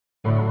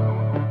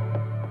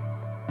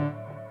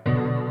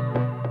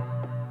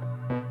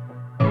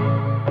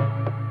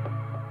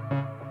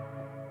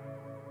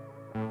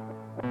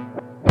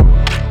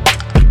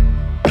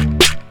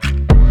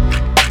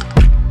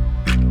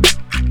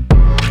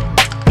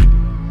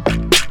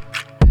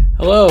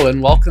Hello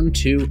and welcome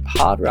to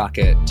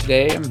PodRocket.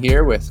 Today I'm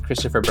here with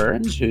Christopher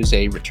Burns, who's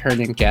a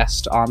returning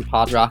guest on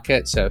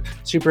PodRocket. So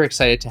super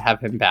excited to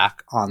have him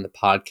back on the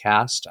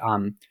podcast.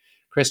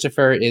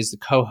 Christopher is the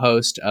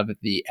co-host of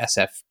the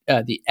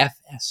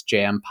FS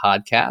Jam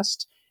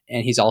podcast,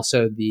 and he's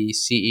also the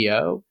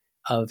CEO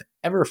of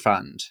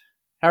Everfund.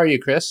 How are you,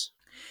 Chris?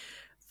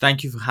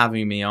 Thank you for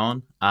having me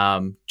on.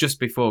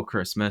 Just before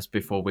Christmas,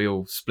 before we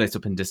all split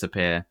up and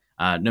disappear,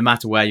 no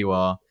matter where you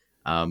are,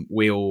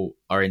 we all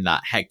are in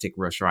that hectic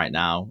rush right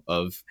now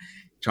of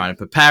trying to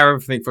prepare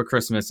everything for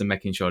Christmas and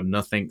making sure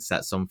nothing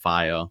sets on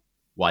fire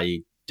while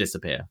you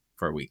disappear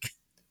for a week.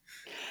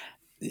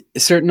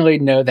 Certainly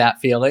know that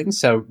feeling.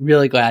 So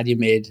really glad you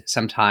made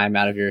some time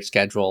out of your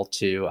schedule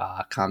to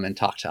come and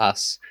talk to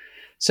us.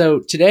 So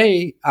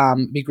today,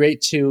 it'd be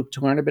great to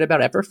learn a bit about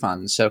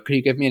Everfund. So could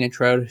you give me an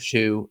intro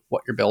to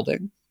what you're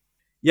building?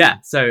 Yeah,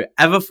 so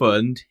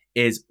Everfund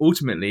is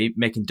ultimately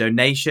making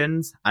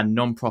donations and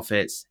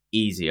nonprofits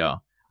easier.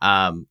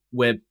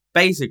 We're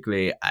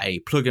basically a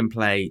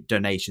plug-and-play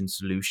donation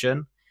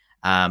solution,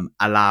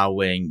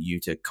 allowing you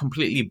to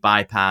completely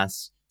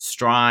bypass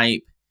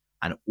Stripe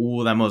and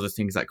all them other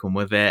things that come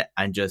with it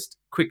and just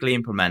quickly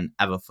implement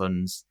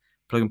Everfund's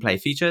plug-and-play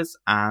features.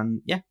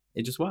 And yeah,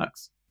 it just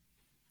works.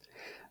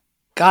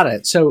 Got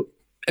it. So,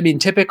 I mean,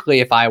 typically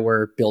if I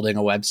were building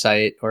a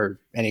website or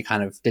any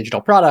kind of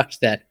digital product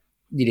that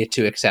needed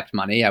to accept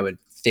money, I would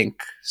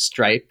think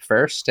Stripe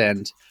first.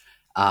 And,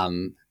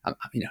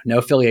 no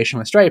affiliation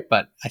with Stripe,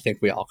 but I think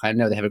we all kind of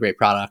know they have a great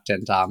product.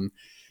 And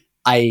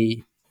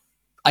I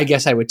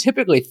guess I would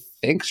typically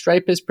think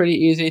Stripe is pretty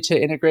easy to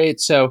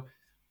integrate. So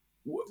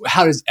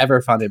how does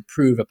Everfund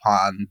improve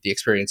upon the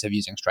experience of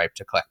using Stripe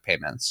to collect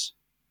payments?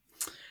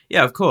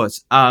 Yeah, of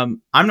course.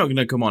 I'm not going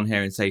to come on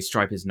here and say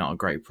Stripe is not a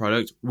great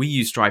product. We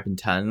use Stripe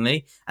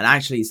internally, and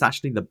it's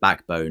actually the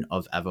backbone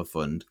of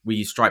Everfund. We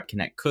use Stripe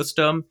Connect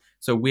Custom,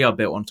 so we are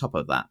built on top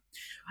of that.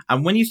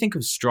 And when you think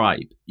of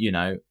Stripe,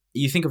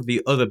 you think of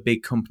the other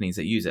big companies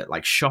that use it,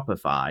 like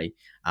Shopify,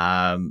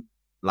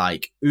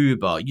 like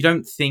Uber. You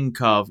don't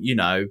think of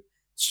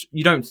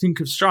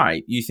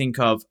Stripe. You think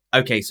of,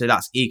 okay, so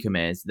that's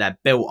e-commerce. They're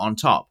built on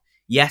top.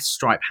 Yes,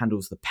 Stripe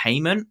handles the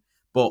payment,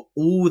 but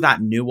all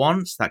that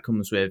nuance that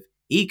comes with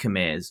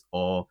e-commerce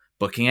or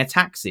booking a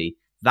taxi,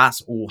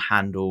 that's all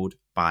handled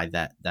by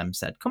them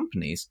said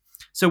companies.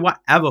 So what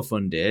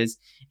Everfund is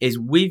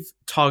we've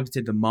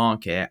targeted the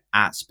market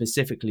at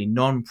specifically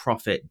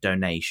non-profit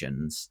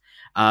donations.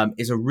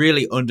 It's a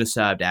really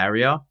underserved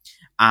area.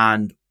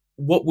 And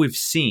what we've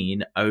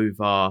seen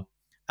over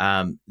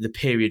the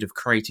period of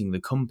creating the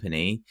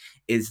company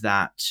is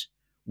that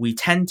we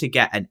tend to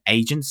get an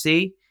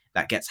agency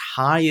that gets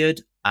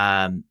hired.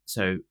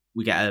 So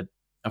we get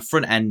a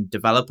front-end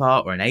developer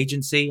or an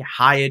agency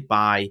hired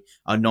by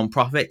a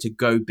nonprofit to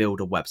go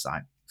build a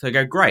website. So I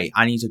go, great,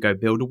 I need to go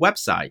build a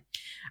website.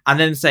 And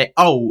then say,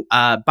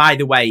 by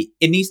the way,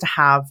 it needs to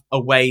have a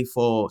way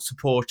for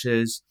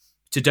supporters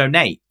to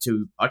donate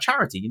to our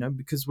charity,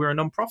 because we're a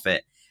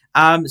nonprofit.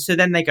 So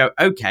then they go,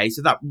 okay,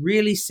 so that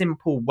really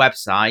simple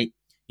website,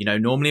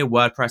 normally a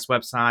WordPress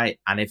website,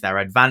 and if they're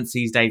advanced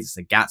these days, it's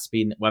a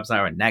Gatsby website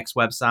or a Next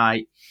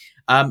website,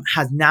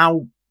 has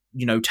now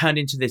turned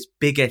into this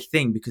bigger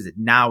thing because it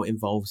now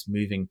involves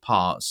moving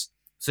parts,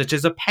 such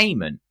as a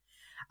payment.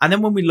 And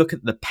then when we look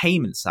at the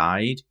payment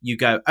side, you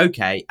go,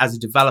 okay, as a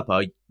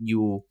developer,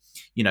 you'll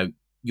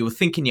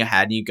think in your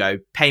head and you go,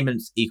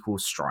 payments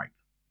equals Stripe.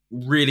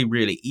 Really,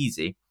 really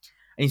easy.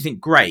 And you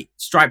think, great,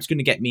 Stripe's going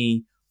to get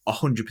me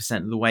 100%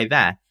 of the way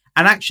there.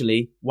 And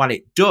actually, while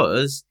it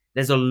does,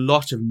 there's a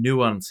lot of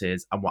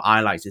nuances. And what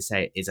I like to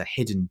say is a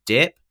hidden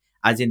dip,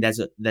 as in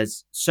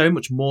there's so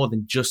much more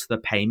than just the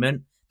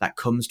payment that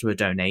comes to a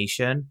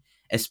donation,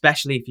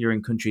 especially if you're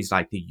in countries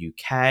like the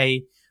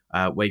UK,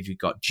 where you've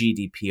got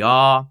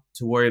GDPR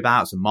to worry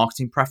about, some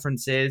marketing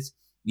preferences.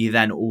 You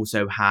then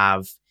also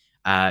have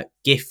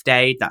gift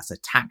aid, that's a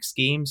tax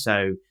scheme,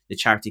 so the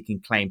charity can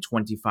claim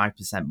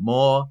 25%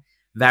 more,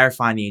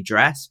 verifying the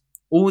address.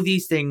 All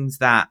these things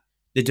that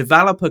the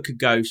developer could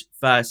go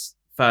first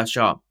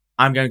shot,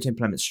 I'm going to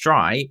implement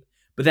Stripe,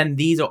 but then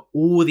these are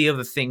all the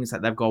other things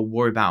that they've got to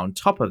worry about on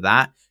top of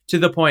that, to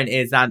the point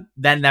is that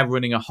then they're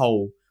running a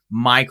whole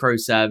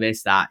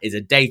microservice that is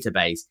a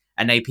database,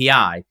 an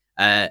API,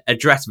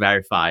 address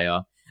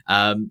verifier,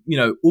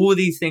 all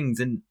these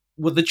things. And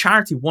what the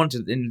charity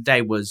wanted in the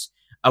day was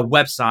a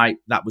website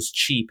that was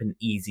cheap and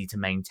easy to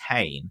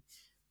maintain.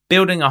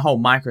 Building a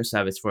whole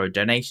microservice for a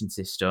donation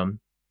system,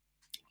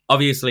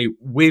 obviously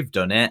we've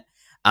done it,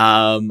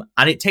 and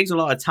it takes a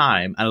lot of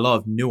time and a lot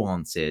of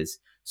nuances.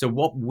 So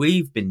what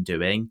we've been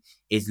doing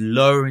is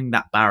lowering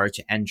that barrier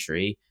to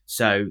entry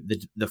so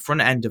the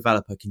front-end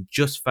developer can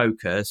just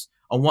focus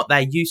on what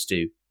they're used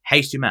to,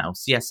 HTML,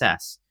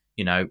 CSS,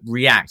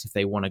 React if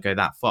they want to go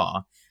that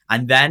far,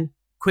 and then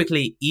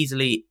quickly,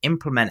 easily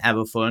implement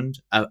Everfund,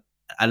 a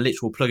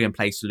literal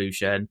plug-and-play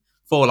solution,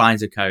 4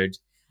 lines of code,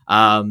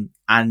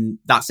 and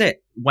that's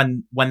it.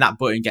 When that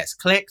button gets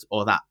clicked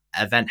or that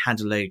event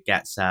handler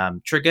gets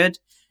triggered,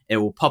 it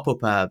will pop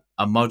up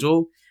a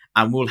model,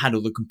 and we'll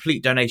handle the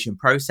complete donation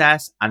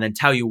process, and then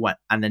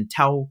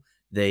tell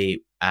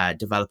the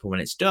developer when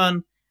it's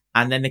done,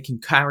 and then they can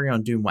carry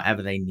on doing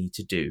whatever they need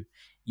to do.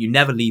 You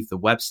never leave the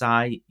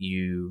website.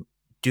 You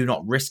do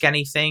not risk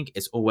anything.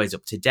 It's always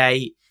up to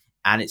date.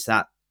 And it's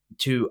that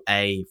to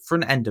a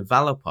front end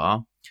developer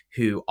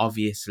who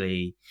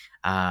obviously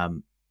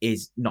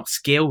is not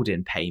skilled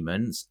in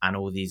payments and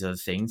all these other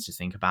things to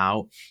think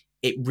about.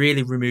 It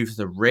really removes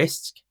the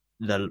risk,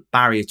 the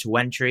barrier to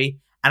entry,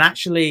 and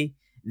actually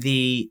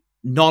the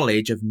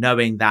knowledge of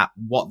knowing that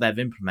what they've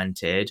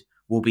implemented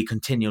will be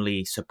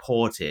continually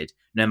supported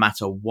no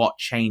matter what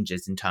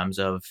changes in terms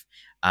of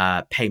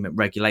payment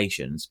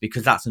regulations,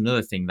 because that's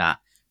another thing that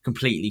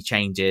completely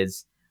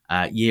changes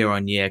year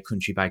on year,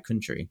 country by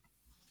country.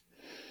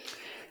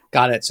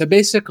 Got it. So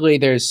basically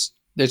there's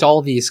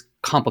all these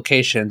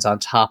complications on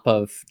top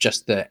of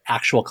just the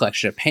actual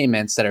collection of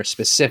payments that are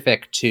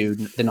specific to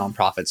the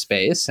nonprofit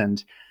space,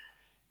 and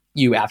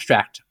you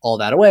abstract all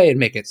that away and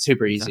make it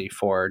super easy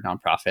for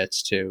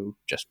nonprofits to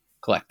just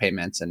collect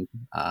payments and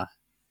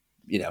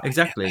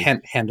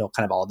handle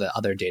kind of all the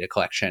other data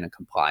collection and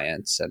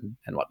compliance and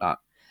whatnot.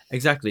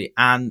 Exactly.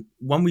 And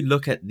when we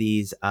look at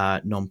these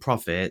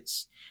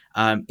nonprofits,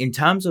 in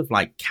terms of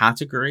like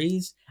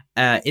categories,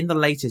 in the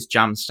latest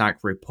Jamstack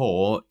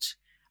report,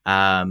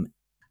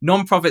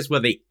 nonprofits were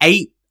the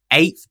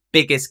eighth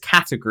biggest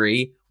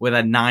category with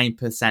a 9%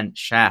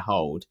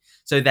 sharehold.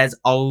 So there's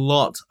a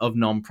lot of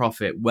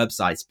nonprofit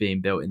websites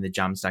being built in the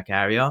Jamstack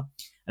area.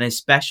 And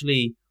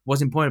especially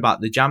what's important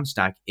about the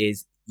Jamstack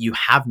is you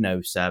have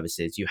no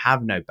services, you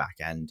have no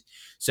backend.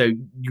 So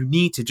you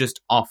need to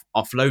just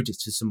offload it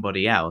to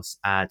somebody else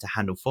to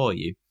handle for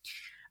you.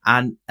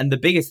 And the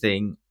biggest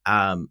thing,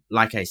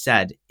 like I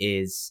said,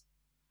 is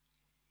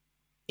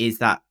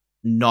that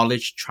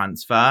knowledge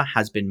transfer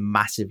has been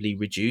massively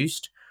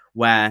reduced,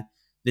 where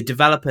the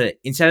developer,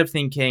 instead of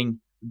thinking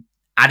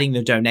adding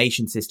the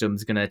donation system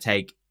is going to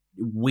take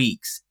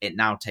weeks, it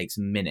now takes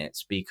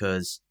minutes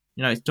because,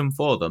 it's done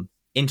for them.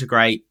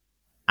 Integrate,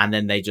 and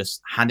then they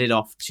just hand it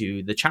off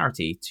to the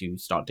charity to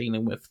start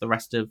dealing with the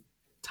rest of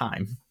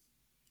time.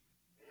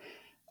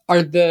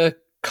 Are the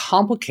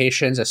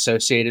complications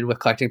associated with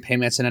collecting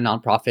payments in a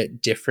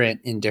nonprofit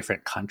different in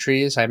different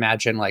countries? I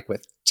imagine like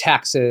with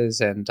taxes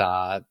and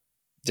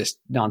just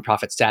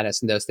nonprofit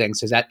status and those things,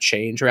 does that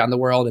change around the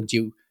world? And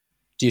do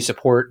you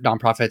support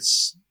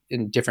nonprofits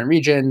in different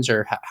regions,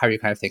 or how are you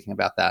kind of thinking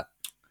about that?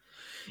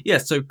 Yeah,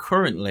 so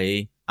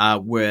currently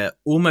we're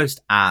almost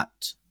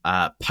at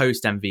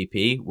post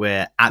MVP.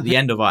 We're at the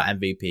end of our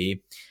MVP.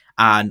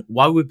 And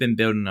while we've been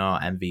building our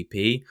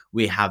MVP,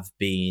 we have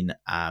been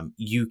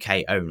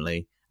UK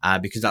only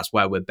because that's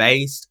where we're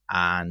based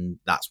and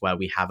that's where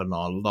we have a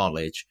lot of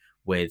knowledge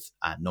with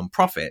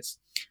nonprofits.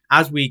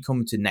 As we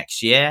come to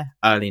next year,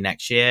 early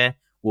next year,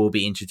 we'll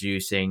be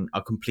introducing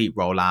a complete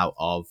rollout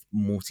of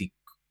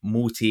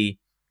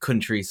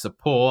multi-country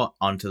support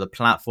onto the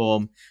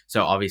platform.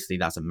 So obviously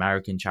that's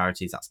American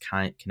charities, that's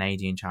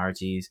Canadian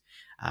charities,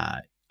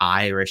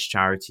 Irish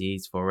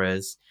charities for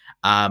us.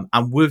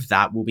 And with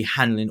that, we'll be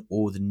handling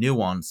all the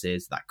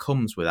nuances that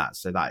comes with that.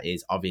 So that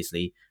is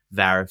obviously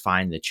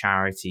verifying the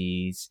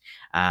charities.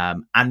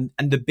 And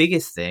the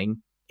biggest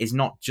thing is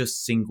not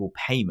just single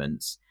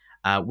payments.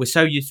 We're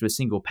so used to a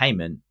single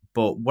payment,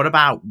 but what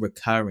about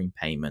recurring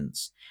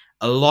payments?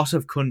 A lot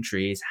of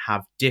countries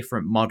have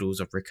different models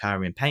of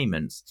recurring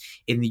payments.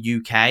 In the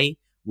UK,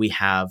 we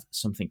have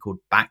something called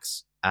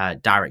BACS,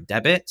 direct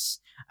debits.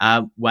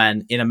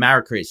 When in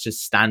America, it's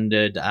just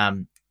standard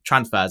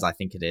transfers, I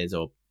think it is,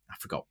 or I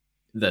forgot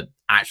the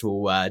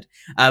actual word.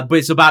 But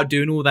it's about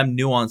doing all them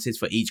nuances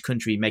for each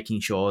country,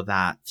 making sure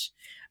that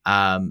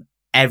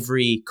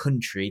every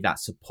country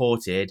that's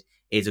supported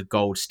is a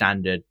gold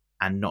standard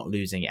and not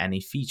losing any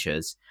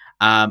features.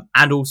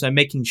 And also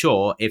making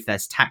sure if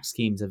there's tax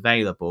schemes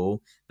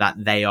available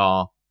that they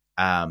are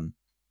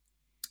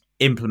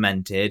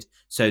implemented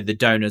so the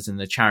donors and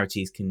the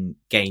charities can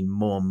gain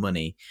more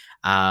money.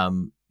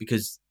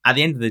 Because at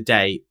the end of the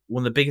day,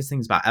 one of the biggest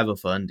things about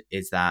Everfund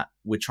is that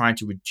we're trying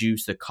to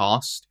reduce the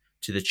cost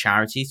to the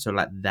charities to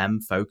let them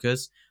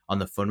focus on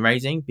the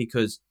fundraising,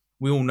 because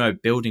we all know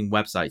building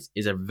websites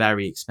is a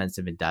very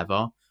expensive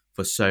endeavor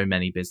for so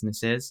many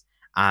businesses.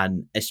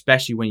 And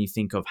especially when you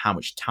think of how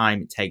much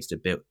time it takes to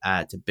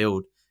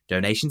build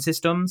donation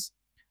systems,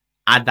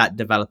 add that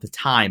developer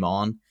time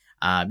on,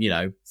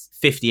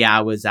 50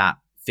 hours at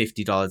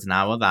 $50 an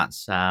hour,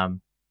 that's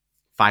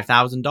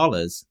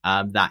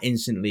 $5,000 that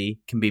instantly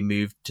can be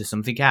moved to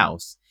something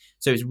else.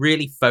 So it's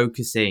really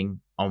focusing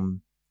on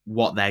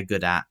what they're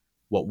good at,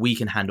 what we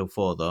can handle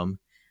for them,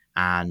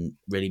 and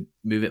really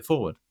move it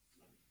forward.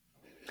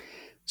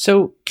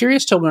 So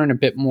curious to learn a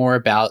bit more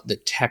about the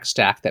tech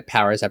stack that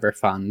powers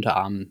Everfund.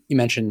 You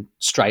mentioned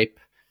Stripe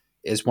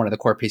is one of the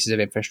core pieces of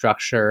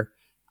infrastructure.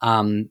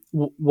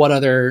 What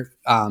other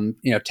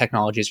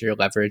technologies are you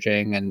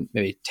leveraging, and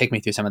maybe take me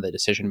through some of the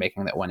decision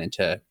making that went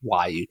into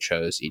why you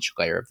chose each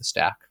layer of the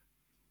stack?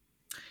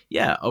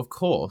 Yeah, of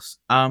course.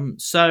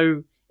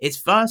 So it's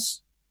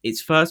first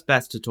it's first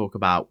best to talk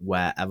about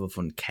where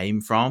Everfund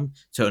came from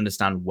to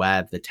understand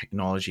where the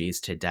technology is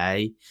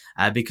today,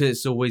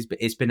 because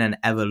it's been an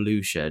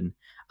evolution.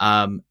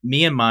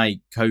 Me and my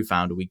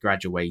co-founder, we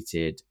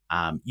graduated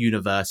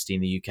university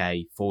in the UK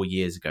 4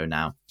 years ago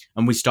now,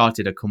 and we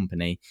started a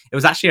company. It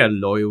was actually a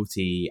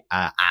loyalty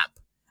app,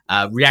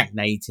 React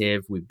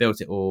Native. We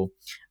built it all,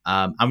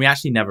 and we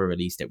actually never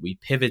released it. We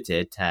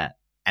pivoted to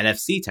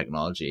NFC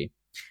technology.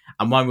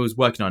 And while we was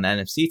working on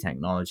NFC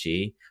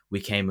technology, we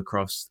came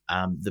across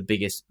the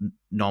biggest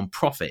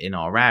non-profit in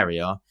our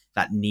area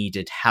that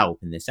needed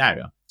help in this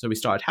area. So we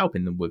started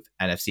helping them with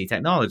NFC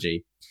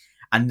technology.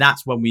 And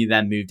that's when we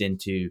then moved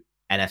into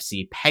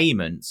NFC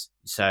payments.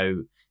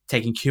 So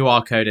taking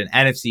QR code and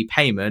NFC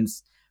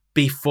payments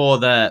before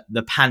the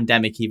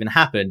pandemic even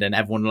happened and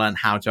everyone learned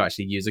how to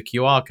actually use a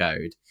QR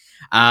code.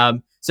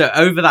 So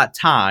over that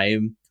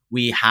time,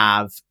 we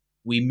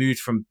moved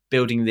from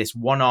building this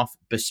one-off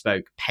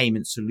bespoke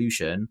payment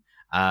solution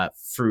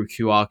through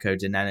QR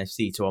codes and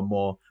NFC to a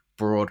more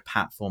broad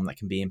platform that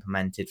can be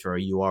implemented for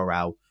a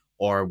URL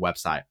or a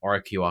website or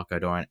a QR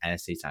code or an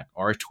NFC tag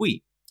or a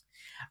tweet.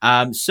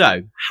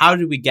 So how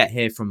did we get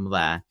here from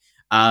there?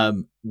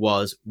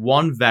 Was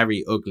one,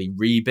 very ugly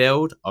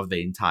rebuild of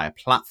the entire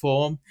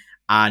platform,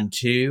 and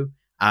two,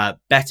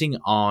 betting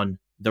on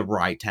the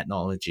right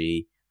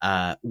technology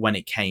when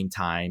it came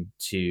time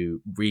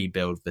to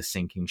rebuild the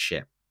sinking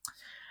ship.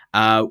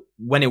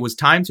 When it was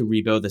time to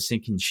rebuild the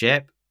sinking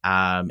ship,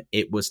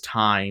 it was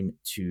time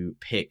to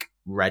pick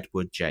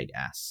Redwood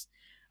JS.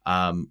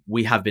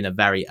 We have been a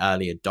very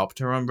early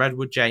adopter on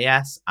Redwood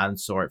JS and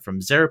saw it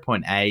from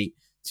 0.8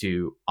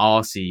 to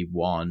RC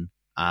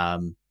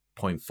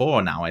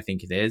 1.4 now, I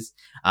think it is.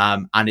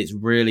 And it's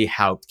really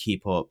helped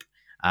keep up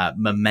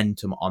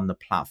momentum on the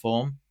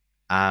platform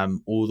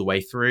all the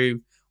way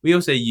through. We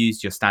also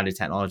used your standard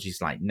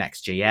technologies like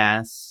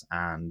Next.js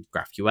and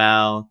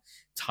GraphQL,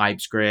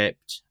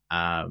 TypeScript,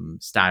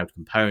 styled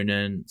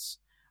components,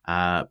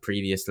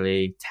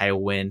 previously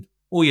Tailwind,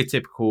 all your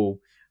typical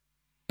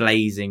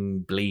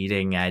blazing,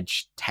 bleeding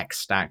edge tech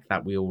stack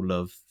that we all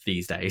love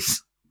these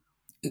days.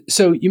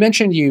 So you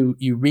mentioned you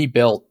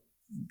rebuilt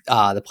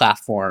the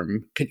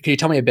platform. Could you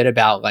tell me a bit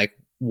about like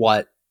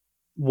what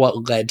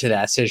led to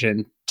that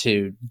decision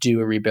to do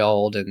a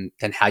rebuild and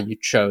how you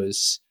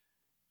chose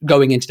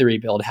going into the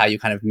rebuild, how you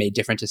kind of made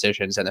different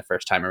decisions than the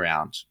first time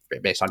around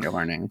based on your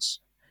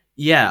learnings?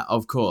 Yeah,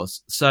 of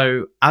course.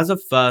 So as a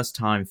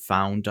first-time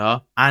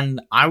founder,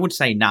 and I would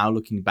say now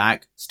looking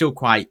back, still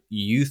quite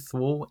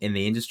youthful in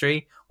the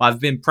industry. I've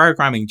been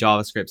programming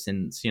JavaScript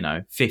since,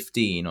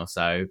 15 or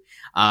so,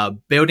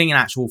 building an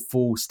actual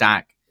full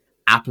stack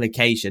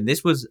application.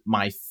 This was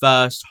my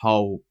first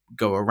whole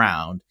go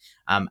around.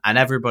 And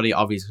everybody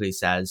obviously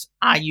says,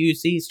 I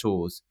use these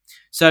tools.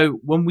 So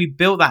when we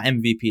built that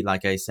MVP,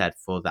 like I said,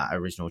 for that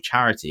original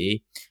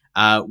charity,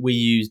 we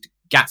used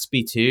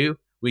Gatsby 2.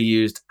 We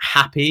used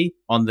Happy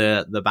on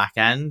the back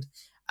end,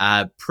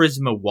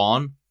 Prisma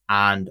 1,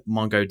 and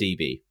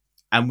MongoDB.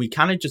 And we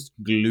kind of just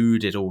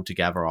glued it all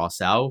together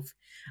ourselves.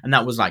 And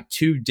that was like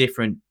two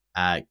different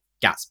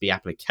Gatsby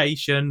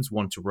applications,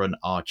 one to run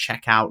our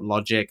checkout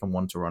logic and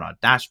one to run our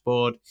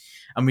dashboard.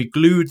 And we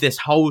glued this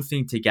whole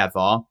thing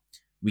together.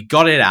 We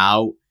got it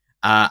out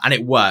and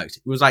it worked.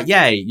 It was like,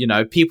 yay,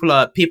 people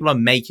are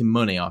making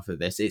money off of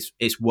this.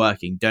 It's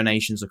working.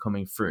 Donations are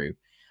coming through.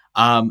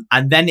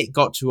 And then it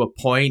got to a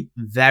point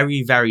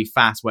very, very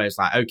fast where it's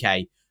like,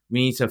 okay, we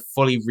need to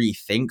fully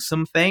rethink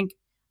something.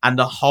 And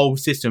the whole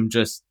system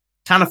just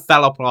kind of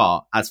fell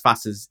apart as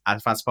fast as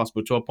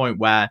possible, to a point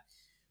where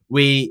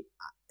we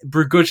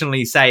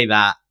begrudgingly say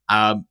that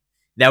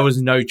there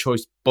was no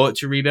choice but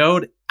to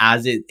rebuild,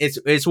 as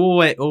it's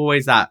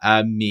always that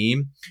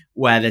meme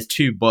where there's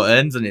two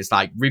buttons and it's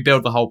like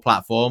rebuild the whole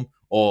platform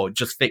or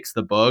just fix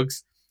the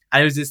bugs.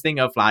 And it was this thing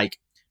of like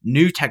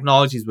new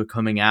technologies were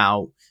coming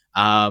out.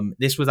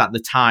 This was at the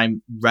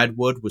time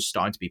Redwood was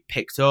starting to be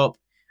picked up.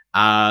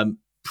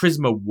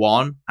 Prisma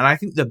 1, and I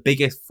think the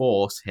biggest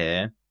force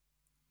here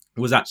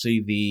was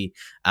actually the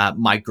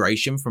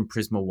migration from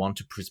Prisma 1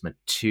 to Prisma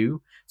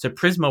 2. So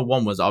Prisma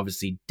 1 was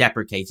obviously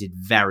deprecated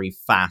very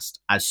fast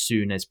as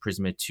soon as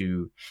Prisma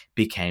 2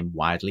 became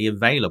widely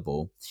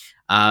available.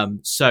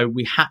 So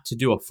we had to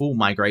do a full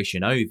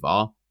migration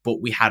over,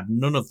 but we had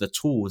none of the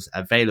tools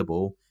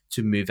available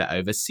to move it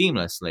over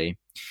seamlessly.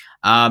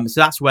 So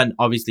that's when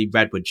obviously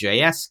Redwood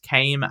JS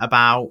came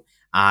about,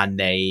 and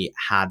they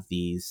had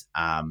these,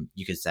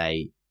 you could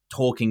say,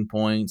 talking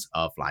points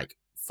of like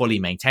fully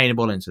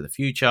maintainable into the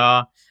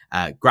future,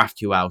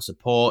 GraphQL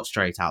support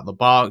straight out the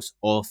box,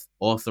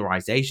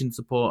 authorization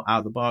support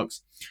out the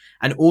box,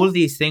 and all of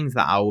these things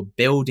that I was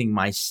building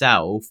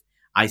myself,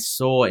 I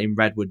saw in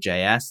Redwood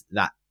JS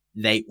that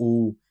they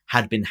all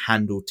had been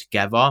handled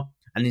together.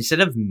 And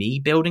instead of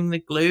me building the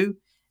glue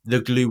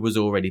was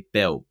already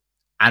built.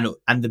 And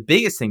the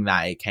biggest thing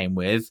that it came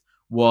with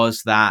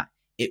was that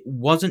it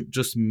wasn't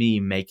just me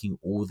making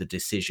all the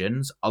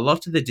decisions. A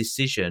lot of the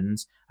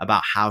decisions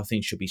about how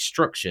things should be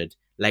structured,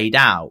 laid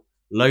out,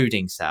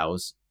 loading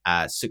cells,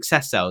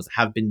 success cells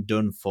have been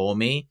done for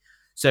me.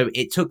 So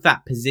it took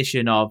that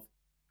position of,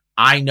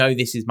 I know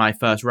this is my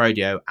first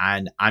rodeo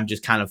and I'm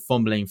just kind of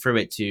fumbling through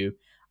it, to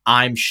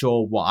I'm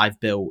sure what I've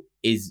built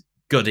is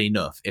good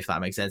enough, if that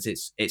makes sense.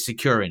 It's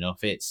secure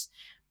enough. It's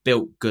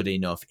built good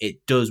enough.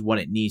 It does what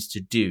it needs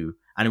to do,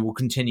 and it will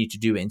continue to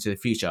do it into the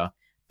future,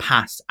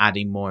 past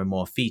adding more and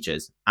more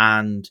features.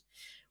 And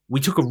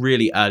we took a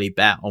really early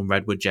bet on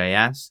Redwood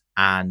JS,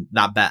 and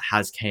that bet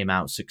has came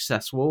out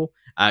successful.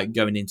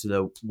 Going into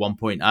the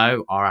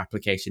 1.0, our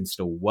application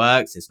still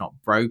works. It's not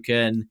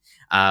broken.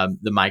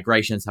 The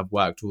migrations have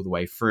worked all the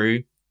way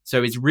through.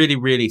 So it's really,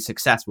 really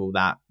successful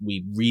that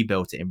we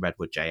rebuilt it in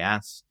Redwood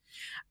JS.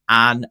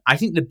 And I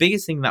think the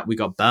biggest thing that we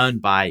got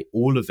burned by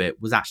all of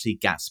it was actually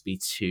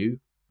Gatsby 2,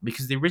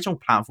 because the original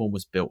platform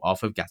was built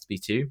off of Gatsby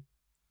 2.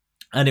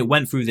 And it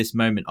went through this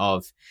moment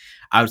of,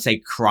 I would say,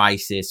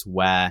 crisis,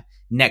 where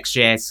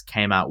Next.js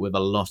came out with a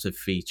lot of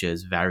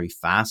features very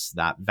fast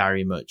that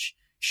very much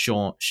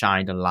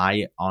shined a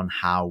light on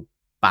how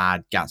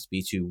bad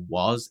Gatsby 2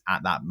 was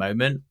at that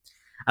moment.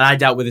 And I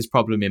dealt with this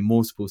problem in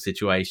multiple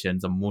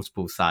situations on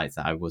multiple sites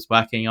that I was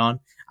working on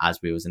as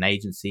we was an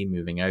agency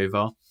moving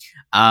over.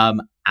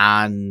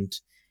 And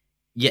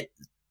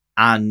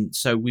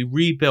so we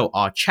rebuilt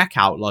our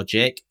checkout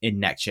logic in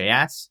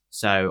Next.js.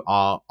 So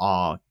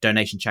our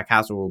donation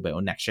checkouts are all built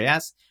on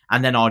Next.js.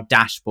 And then our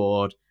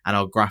dashboard and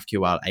our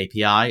GraphQL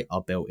API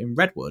are built in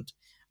Redwood.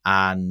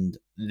 And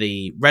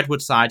the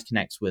Redwood side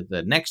connects with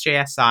the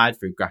Next.js side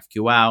through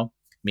GraphQL,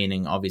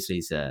 meaning obviously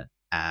it's a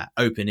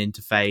open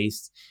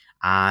interface.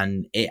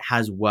 And it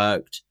has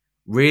worked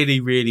really,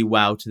 really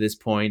well to this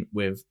point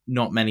with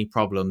not many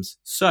problems.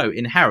 So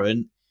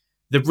Inherent,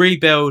 the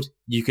rebuild,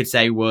 you could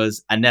say,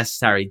 was a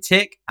necessary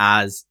tick,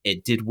 as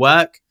it did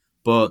work.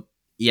 But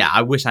yeah,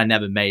 I wish I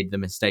never made the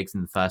mistakes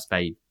in the first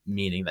phase,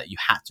 meaning that you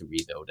had to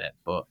rebuild it.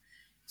 But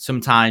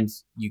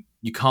sometimes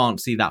you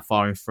can't see that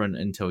far in front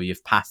until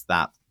you've passed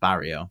that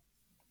barrier.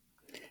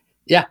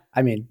 Yeah,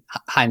 I mean,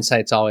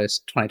 hindsight's always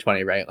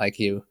 2020, right? Like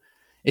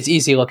it's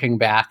easy looking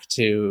back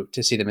to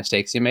see the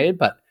mistakes you made,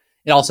 but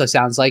it also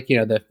sounds like,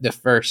 the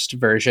first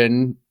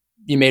version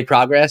you made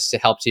progress.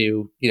 It helped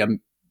you,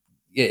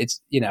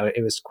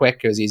 it was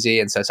quick, it was easy.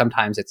 And so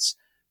sometimes it's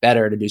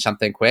better to do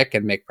something quick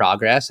and make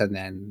progress. And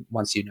then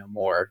once you know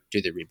more,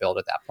 do the rebuild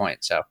at that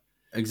point. So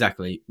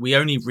exactly. We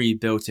only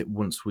rebuilt it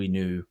once we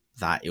knew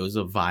that it was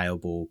a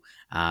viable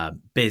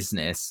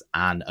business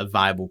and a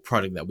viable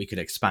product that we could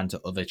expand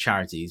to other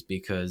charities,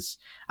 because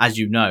as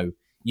you know,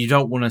 you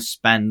don't want to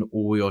spend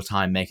all your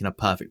time making a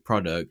perfect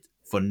product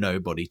for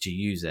nobody to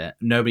use it,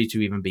 nobody to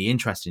even be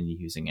interested in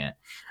using it.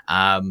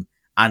 And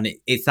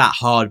it's that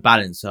hard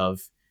balance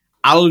of,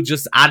 I'll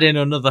just add in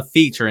another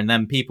feature and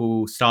then people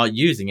will start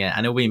using it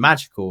and it'll be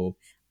magical.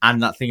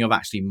 And that thing of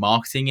actually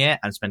marketing it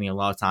and spending a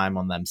lot of time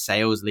on them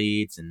sales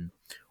leads and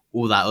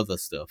all that other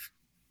stuff.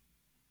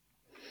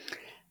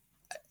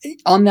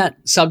 On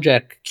that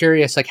subject,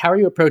 curious, like, how are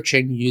you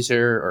approaching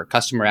user or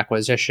customer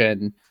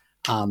acquisition?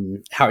 How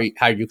are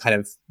you kind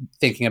of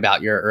thinking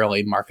about your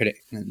early marketing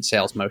and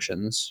sales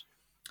motions?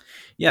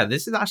 Yeah,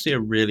 this is actually a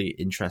really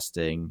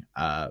interesting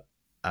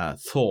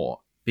thought,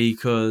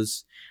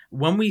 because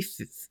when we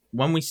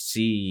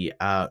see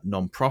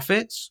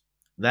nonprofits,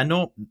 they're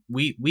not,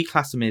 we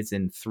class them as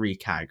in three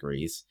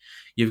categories.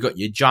 You've got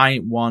your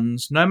giant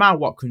ones. No matter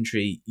what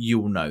country, you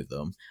will know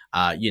them.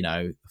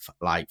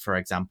 Like, for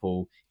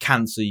example,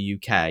 Cancer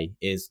UK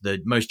is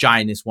the most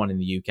giantest one in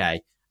the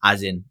UK.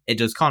 As in, it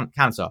does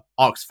cancer.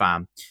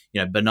 Oxfam,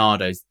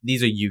 Barnardo's.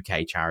 These are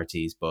UK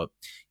charities, but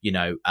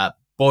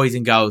Boys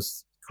and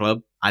Girls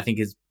Club, I think,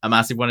 is a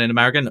massive one in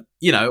America.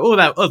 All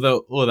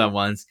that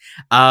ones.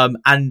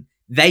 And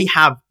they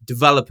have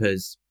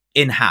developers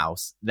in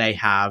house. They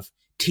have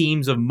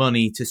teams of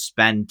money to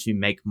spend to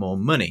make more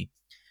money.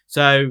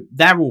 So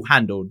they're all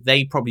handled.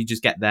 They probably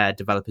just get their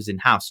developers in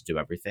house to do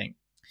everything.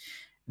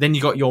 Then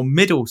you got your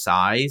middle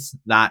size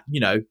that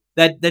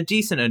they're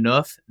decent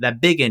enough. They're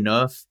big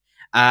enough.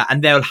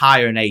 And they'll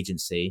hire an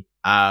agency.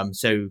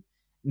 So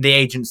the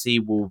agency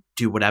will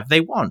do whatever they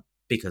want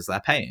because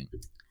they're paying.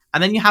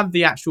 And then you have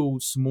the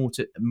actual small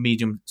to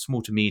medium.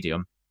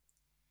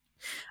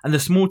 And the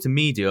small to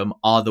medium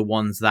are the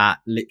ones that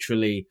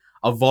literally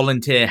a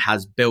volunteer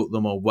has built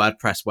them a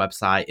WordPress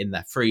website in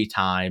their free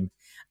time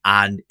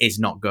and is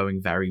not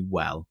going very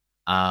well.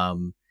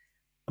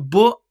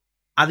 But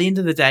at the end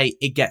of the day,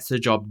 it gets the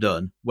job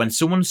done. When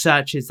someone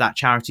searches that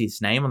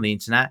charity's name on the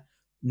internet,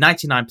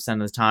 99% of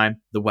the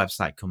time, the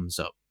website comes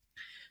up.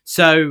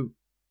 So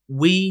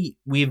we've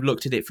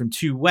looked at it from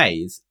two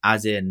ways,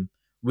 as in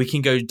we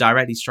can go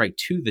directly straight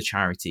to the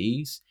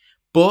charities.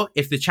 But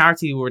if the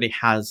charity already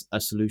has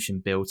a solution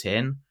built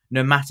in,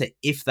 no matter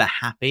if they're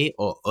happy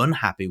or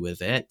unhappy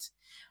with it,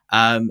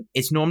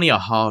 it's normally a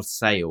hard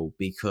sale,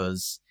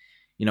 because,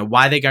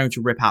 why are they going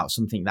to rip out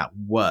something that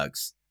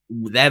works?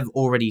 They've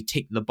already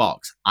ticked the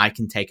box. I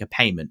can take a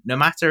payment, no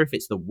matter if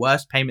it's the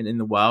worst payment in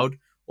the world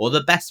or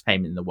the best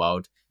payment in the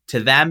world. To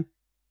them,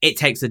 it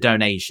takes a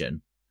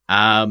donation.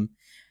 And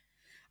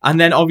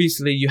then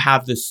obviously you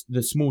have the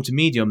small to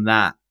medium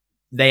that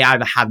they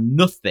either have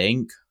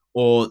nothing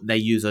or they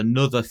use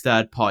another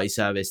third-party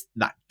service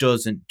that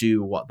doesn't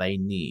do what they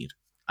need.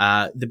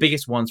 The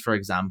biggest ones, for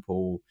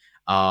example,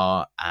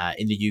 are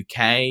in the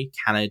UK,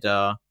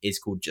 Canada, is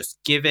called Just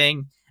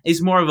Giving.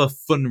 It's more of a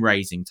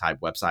fundraising type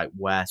website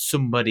where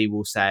somebody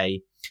will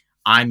say,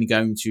 I'm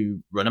going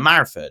to run a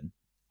marathon,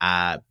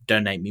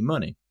 donate me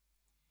money.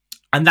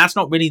 And that's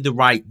not really the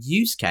right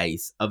use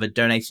case of a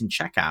donation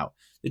checkout.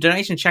 The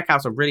donation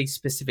checkout's a really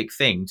specific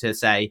thing to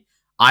say,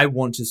 I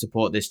want to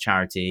support this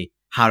charity.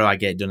 How do I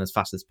get it done as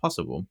fast as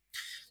possible?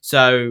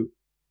 So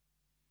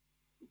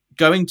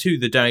going to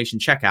the donation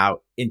checkout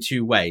in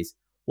two ways.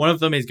 One of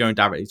them is going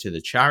directly to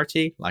the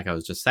charity, like I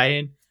was just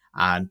saying,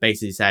 and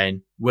basically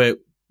saying, we're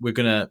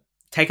going to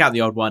take out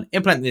the old one,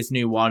 implement this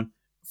new one.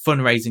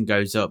 Fundraising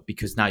goes up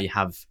because now you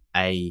have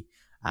a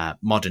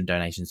modern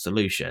donation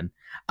solution.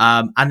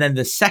 And then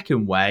the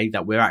second way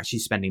that we're actually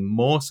spending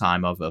more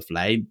time of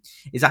late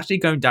is actually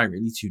going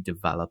directly to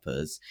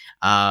developers.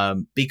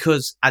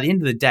 Because at the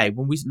end of the day,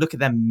 when we look at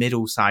them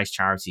middle-sized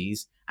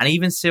charities, and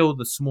even still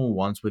the small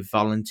ones with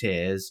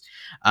volunteers,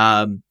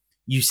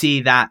 you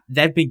see that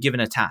they've been given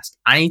a task.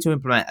 I need to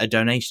implement a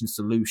donation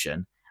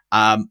solution.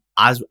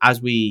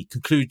 As we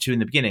concluded to in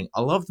the beginning,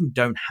 a lot of them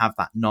don't have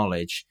that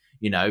knowledge.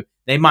 You know,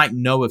 they might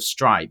know of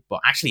Stripe,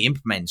 but actually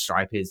implementing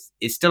Stripe is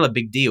still a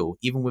big deal,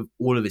 even with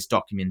all of its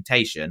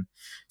documentation.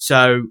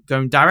 So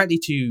going directly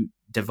to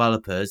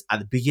developers at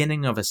the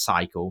beginning of a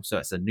cycle, so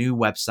it's a new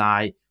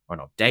website or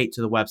an update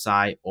to the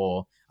website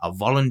or a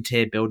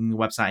volunteer building the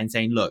website and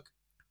saying, look,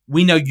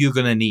 we know you're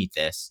going to need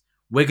this.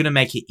 We're going to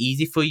make it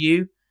easy for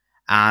you.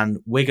 And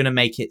we're going to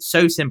make it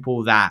so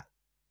simple that,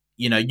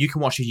 you know, you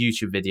can watch a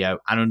YouTube video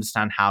and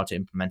understand how to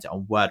implement it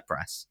on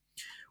WordPress.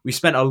 We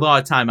spent a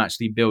lot of time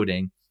actually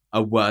building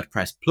a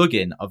WordPress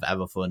plugin of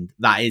Everfund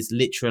that is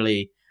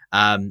literally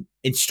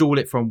install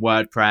it from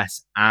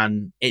WordPress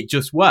and it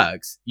just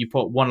works. You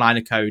put one line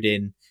of code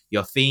in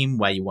your theme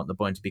where you want the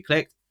button to be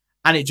clicked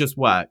and it just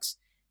works.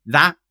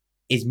 That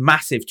is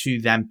massive to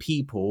them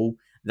people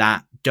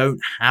that don't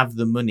have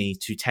the money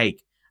to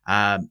take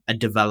a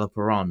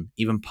developer on,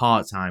 even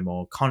part-time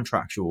or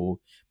contractual,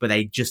 but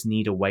they just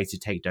need a way to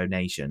take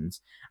donations.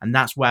 And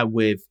that's where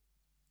we're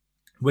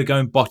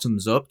going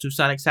bottoms up to a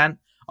certain extent.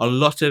 A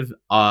lot of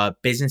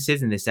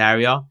businesses in this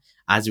area,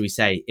 as we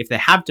say, if they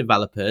have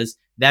developers,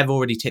 they've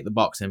already ticked the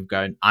box and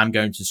going, I'm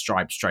going to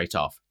Stripe straight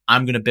off.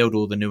 I'm going to build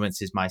all the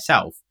nuances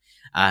myself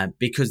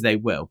because they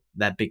will.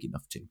 They're big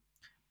enough to.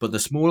 But the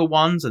smaller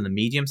ones and the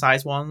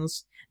medium-sized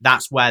ones,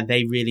 that's where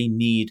they really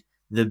need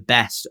the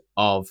best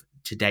of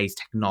today's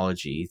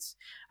technologies.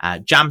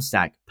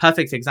 Jamstack,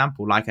 perfect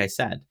example, like I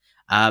said.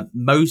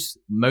 Most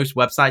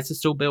websites are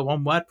still built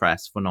on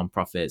WordPress for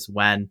nonprofits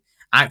when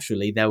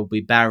actually they will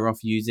be better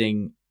off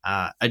using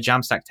a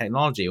Jamstack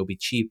technology. It will be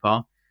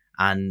cheaper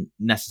and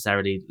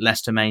necessarily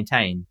less to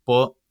maintain,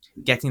 but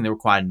getting the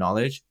required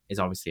knowledge is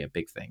obviously a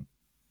big thing.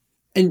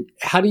 And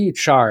how do you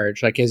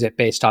charge? Like, is it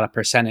based on a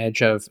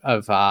percentage of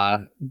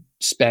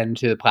spend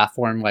to the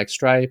platform like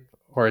Stripe,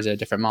 or is it a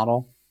different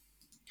model?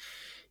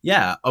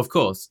 Yeah, of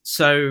course.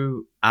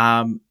 So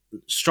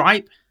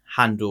Stripe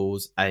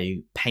handles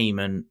a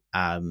payment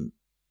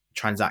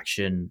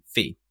transaction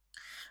fee.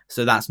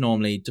 So that's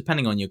normally,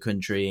 depending on your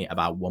country,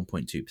 about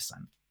 1.2%.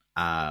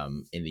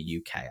 In the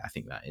UK, I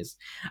think that is.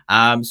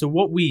 So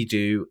what we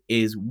do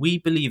is we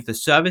believe the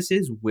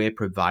services we're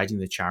providing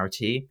the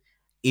charity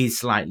is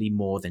slightly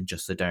more than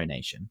just a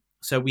donation.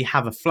 So we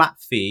have a flat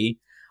fee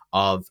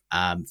of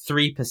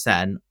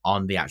 3%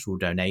 on the actual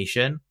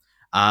donation.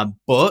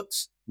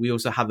 But we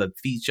also have a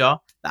feature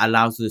that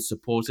allows the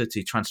supporter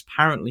to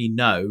transparently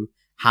know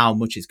how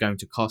much it's going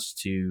to cost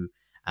to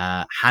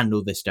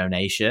handle this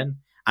donation.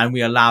 And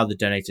we allow the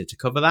donator to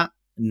cover that.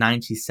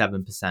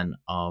 97%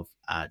 of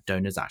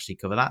donors actually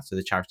cover that. So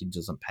the charity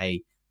doesn't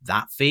pay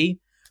that fee.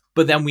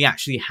 But then we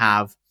actually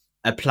have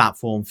a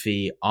platform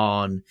fee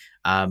on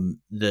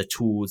the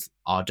tools,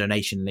 our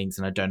donation links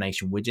and our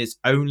donation widgets,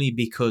 only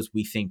because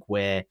we think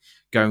we're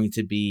going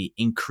to be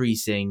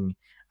increasing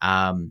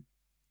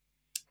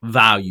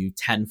value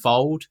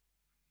tenfold.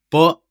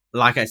 But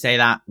like I say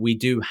that, we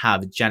do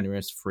have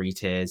generous free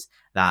tiers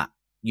that,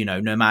 you know,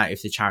 no matter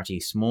if the charity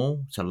is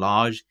small to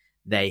large,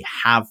 they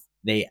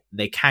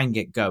can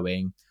get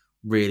going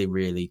really,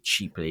 really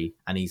cheaply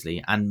and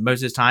easily. And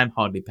most of the time,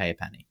 hardly pay a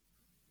penny.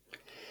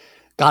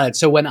 Got it.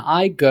 So when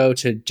I go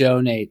to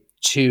donate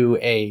to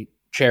a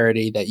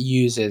charity that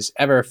uses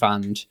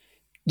Everfund,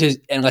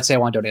 and let's say I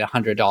want to donate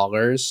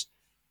 $100,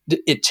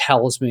 it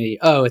tells me,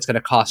 oh, it's going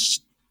to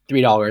cost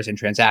 $3 in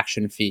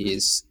transaction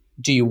fees.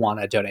 Do you want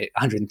to donate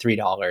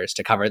 $103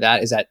 to cover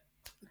that? Is that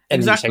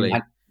exactly?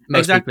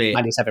 Exactly.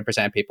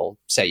 97% of people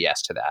say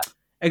yes to that.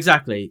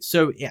 Exactly.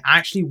 So it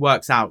actually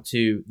works out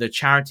to the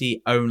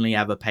charity only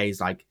ever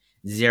pays like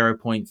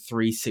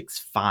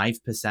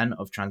 0.365%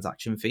 of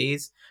transaction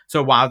fees.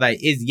 So while there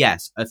is,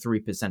 yes, a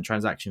 3%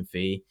 transaction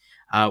fee,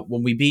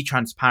 when we be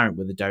transparent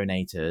with the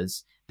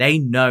donators, they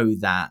know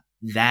that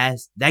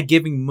they're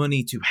giving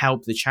money to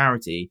help the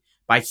charity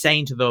by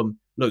saying to them,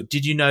 look,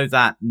 did you know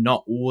that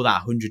not all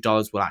that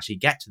 $100 will actually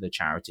get to the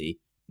charity?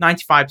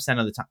 95%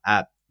 of the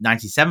time,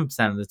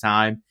 97% of the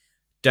time,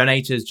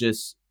 donators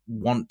just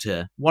want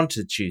to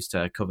choose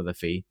to cover the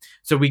fee.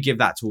 So we give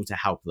that tool to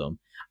help them.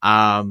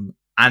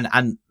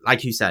 And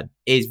like you said,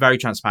 it's very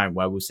transparent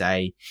where we'll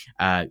say,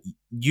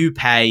 you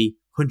pay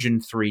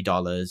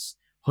 $103,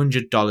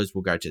 $100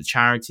 will go to the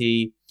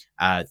charity,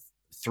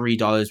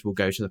 $3 will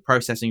go to the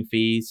processing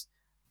fees.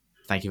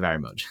 Thank you very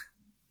much.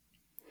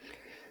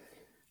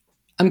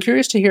 I'm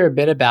curious to hear a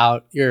bit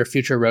about your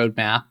future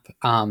roadmap.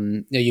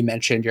 You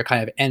mentioned you're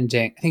kind of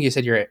ending, I think you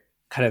said you're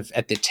kind of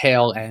at the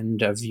tail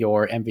end of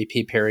your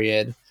MVP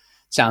period.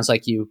 Sounds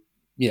like you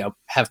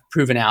have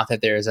proven out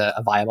that there's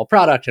a viable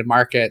product and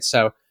market.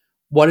 So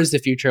what does the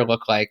future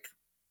look like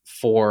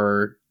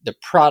for the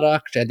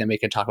product? And then we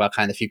can talk about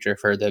kind of the future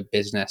for the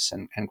business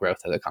and growth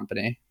of the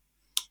company.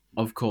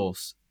 Of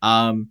course.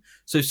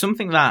 So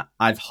something that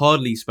I've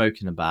hardly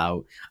spoken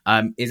about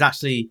is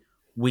actually,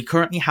 we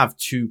currently have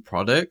two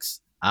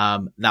products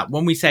that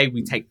when we say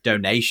we take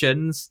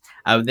donations,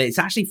 it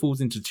actually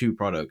falls into two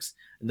products.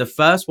 The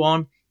first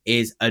one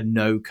is a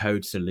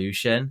no-code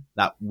solution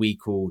that we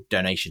call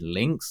donation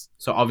links.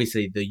 So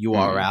obviously the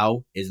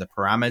URL is the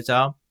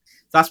parameter.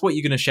 That's what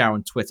you're going to share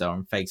on Twitter,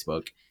 on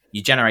Facebook.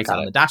 You generate it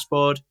on the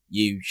dashboard,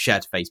 you share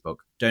to Facebook.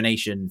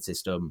 Donation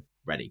system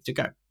ready to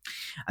go.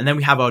 And then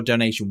we have our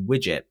donation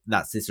widget.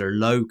 That's this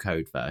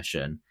low-code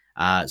version.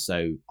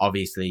 So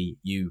obviously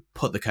you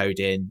put the code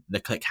in, the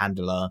click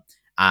handler,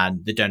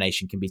 and the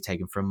donation can be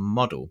taken from a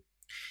model.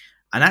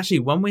 And actually,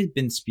 when we've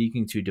been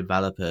speaking to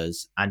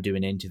developers and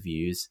doing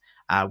interviews,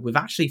 we've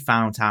actually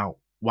found out,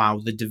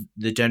 wow,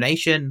 the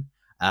donation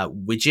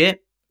widget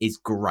is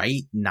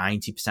great,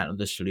 90% of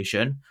the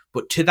solution.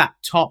 But to that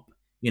top,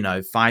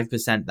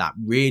 5% that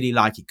really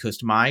like it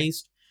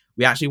customized,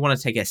 we actually want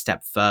to take it a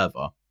step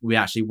further. We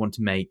actually want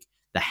to make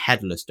the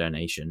headless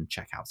donation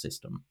checkout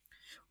system.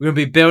 We're going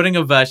to be building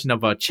a version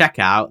of our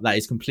checkout that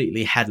is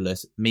completely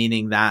headless,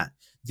 meaning that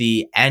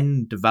the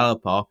end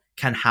developer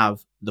can have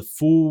the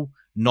full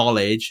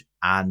knowledge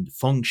and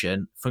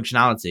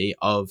functionality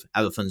of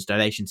Elephant's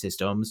donation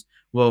systems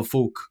with a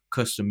full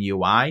custom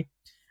UI,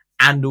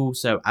 and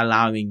also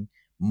allowing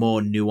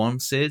more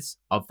nuances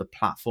of the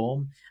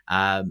platform,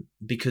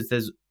 because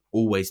there's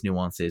always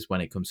nuances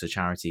when it comes to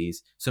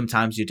charities.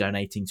 Sometimes you're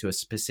donating to a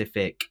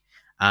specific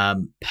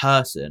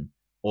person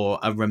or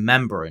a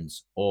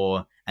remembrance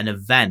or an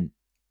event.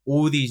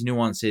 All these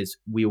nuances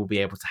we will be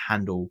able to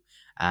handle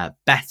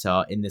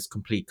better in this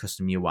complete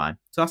custom UI.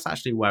 So that's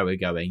actually where we're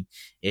going,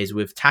 is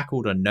we've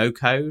tackled a no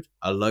code,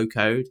 a low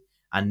code,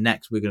 and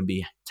next we're going to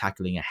be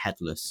tackling a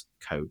headless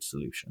code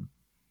solution.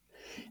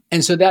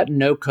 And so that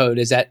no code,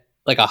 is that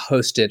like a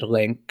hosted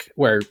link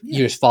where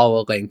you just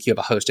follow a link, you have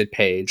a hosted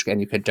page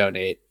and you could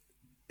donate,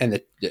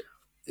 and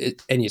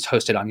it's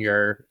hosted on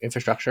your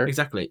infrastructure?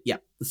 Exactly. Yeah.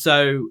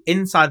 So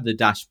inside the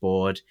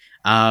dashboard,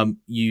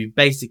 you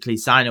basically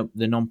sign up,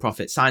 the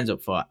nonprofit signs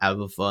up for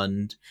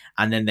Everfund,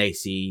 and then they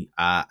see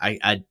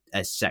a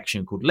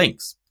section called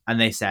links, and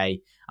they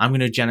say, I'm going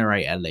to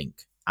generate a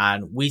link.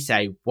 And we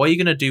say, what are you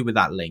going to do with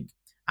that link?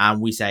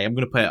 And we say, I'm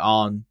going to put it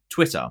on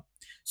Twitter.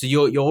 So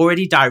you're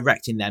already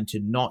directing them to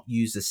not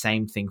use the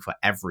same thing for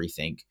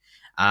everything.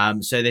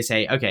 So they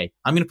say, okay,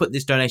 I'm going to put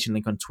this donation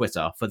link on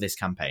Twitter for this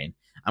campaign.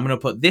 I'm going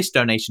to put this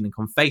donation link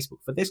on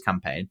Facebook for this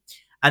campaign.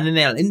 And then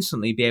they'll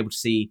instantly be able to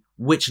see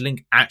which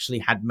link actually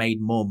had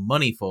made more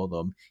money for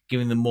them,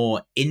 giving them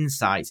more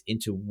insights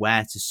into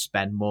where to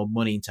spend more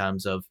money in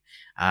terms of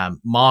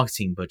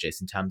marketing budgets,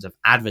 in terms of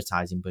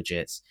advertising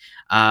budgets.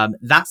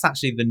 That's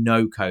actually the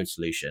no-code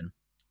solution.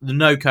 The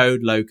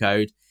no-code,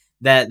 low-code,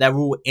 they're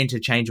all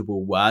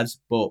interchangeable words.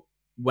 But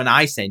when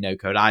I say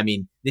no-code, I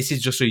mean this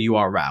is just a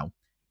URL.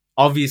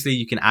 Obviously,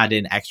 you can add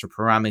in extra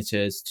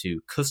parameters to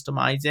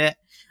customize it,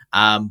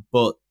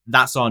 but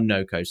that's our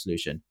no-code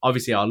solution.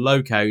 Obviously, our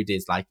low-code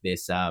is like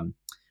this,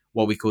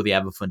 what we call the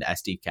Everfund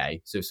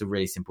SDK. So it's a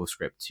really simple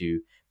script to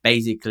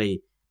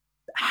basically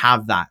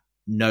have that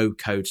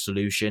no-code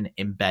solution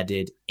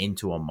embedded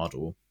into a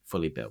model,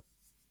 fully built.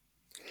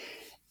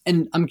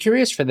 And I'm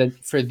curious for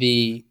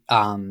the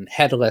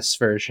headless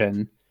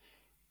version,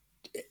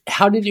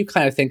 how did you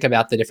kind of think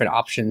about the different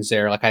options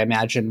there? Like, I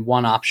imagine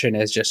one option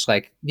is just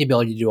like the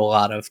ability to do a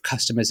lot of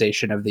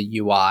customization of the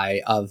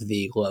UI of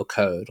the low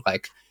code.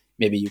 Like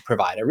maybe you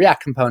provide a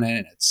React component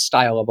and it's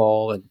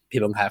stylable and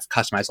people can have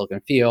customized look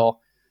and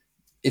feel.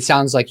 It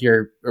sounds like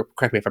or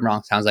correct me if I'm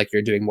wrong, sounds like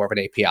you're doing more of an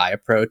API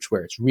approach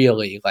where it's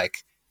really like,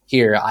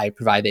 here I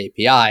provide the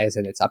APIs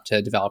and it's up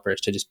to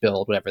developers to just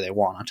build whatever they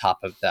want on top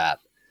of that.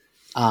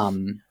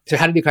 So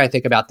how did you kind of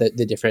think about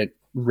the different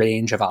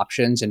range of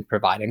options in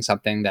providing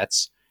something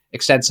that's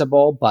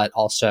extensible, but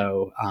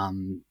also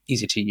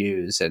easy to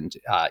use and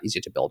easy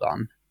to build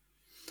on?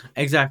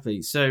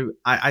 Exactly. So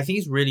I think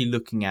it's really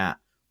looking at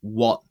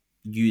what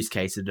use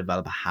case the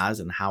developer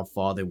has and how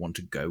far they want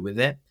to go with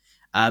it.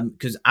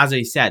 Because as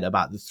I said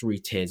about the 3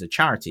 tiers of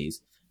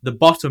charities, the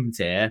bottom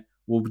tier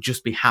will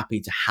just be happy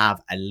to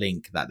have a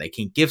link that they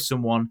can give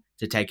someone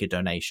to take a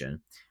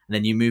donation. And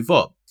then you move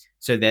up.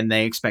 So then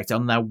they expect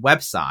on their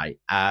website,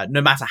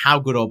 no matter how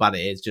good or bad it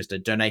is, just a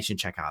donation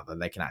checkout that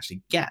they can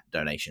actually get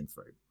donation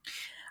through.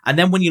 And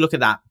then when you look at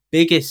that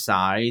biggest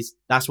size,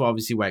 that's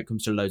obviously where it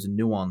comes to loads of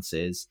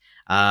nuances.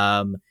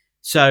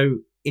 So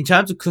in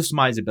terms of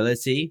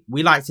customizability,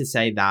 we like to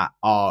say that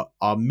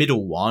our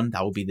middle one,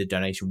 that will be the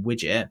donation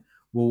widget,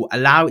 will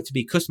allow it to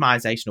be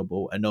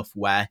customizable enough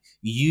where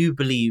you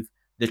believe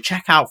the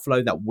checkout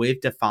flow that we've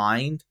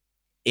defined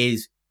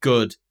is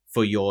good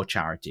for your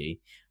charity.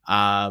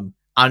 And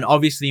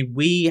obviously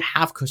we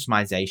have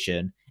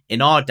customization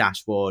in our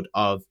dashboard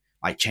of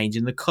like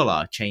changing the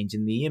color,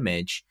 changing the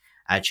image,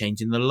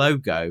 changing the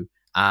logo.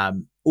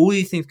 All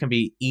these things can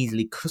be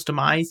easily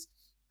customized,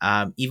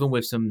 even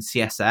with some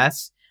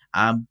CSS.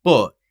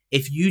 But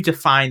if you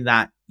define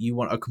that you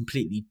want a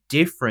completely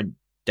different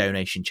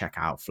donation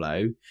checkout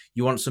flow,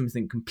 you want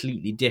something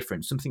completely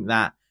different, something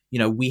that,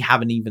 we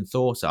haven't even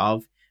thought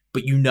of,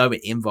 but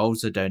it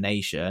involves a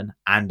donation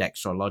and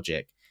extra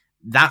logic,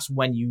 that's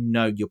when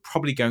you're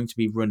probably going to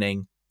be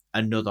running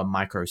another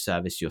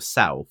microservice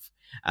yourself.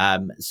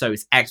 So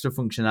it's extra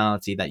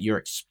functionality that you're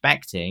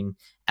expecting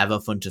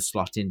Everfund to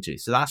slot into.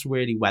 So that's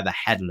really where the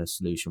headless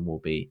solution will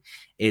be,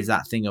 is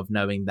that thing of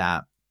knowing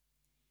that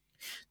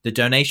the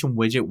donation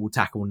widget will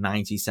tackle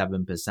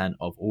 97%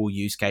 of all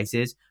use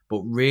cases,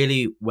 but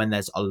really when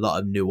there's a lot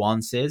of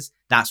nuances,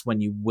 that's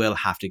when you will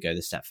have to go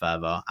the step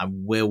further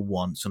and will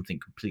want something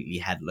completely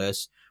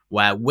headless,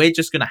 where we're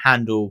just going to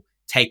handle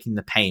taking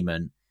the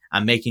payment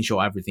and making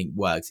sure everything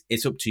works.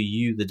 It's up to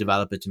you, the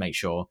developer, to make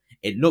sure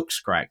it looks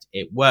correct,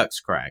 it works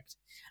correct.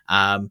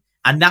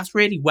 And that's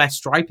really where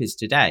Stripe is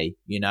today.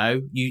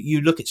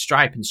 You look at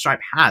Stripe, and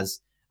Stripe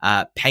has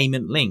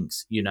payment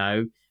links,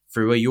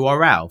 through a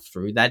URL,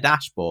 through their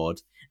dashboard.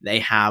 They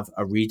have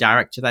a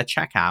redirect to their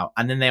checkout,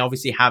 and then they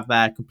obviously have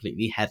their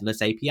completely headless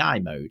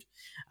API mode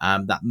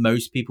that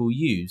most people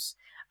use.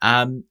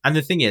 And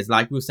the thing is,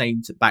 like we were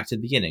saying back to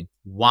the beginning,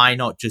 why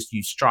not just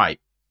use Stripe?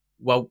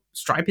 Well,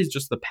 Stripe is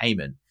just the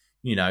payment.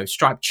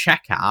 Stripe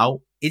checkout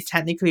is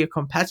technically a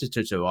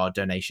competitor to our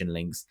donation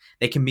links.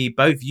 They can be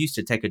both used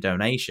to take a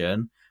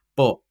donation,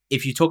 but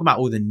if you talk about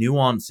all the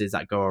nuances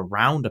that go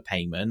around a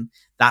payment,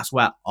 that's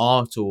where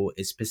our tool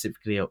is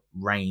specifically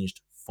arranged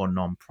for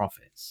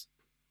nonprofits.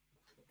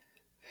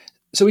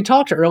 So we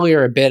talked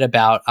earlier a bit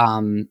about,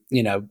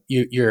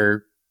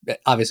 you're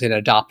obviously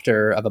an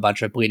adopter of a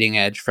bunch of bleeding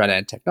edge front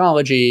end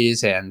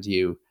technologies, and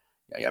you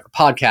have a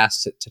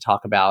podcast to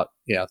talk about,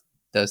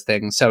 those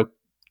things. So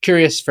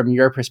curious from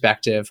your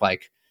perspective,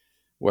 like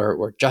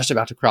we're just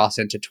about to cross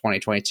into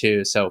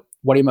 2022. So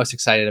what are you most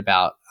excited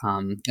about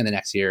in the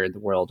next year in the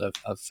world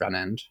of front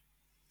end?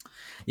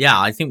 Yeah,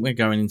 I think we're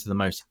going into the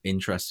most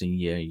interesting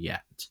year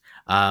yet.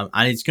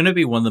 And it's going to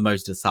be one of the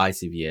most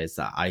decisive years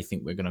that I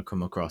think we're going to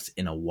come across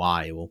in a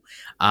while.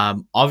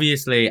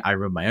 Obviously, I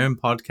run my own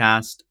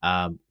podcast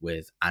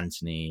with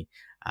Anthony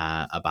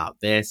about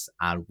this,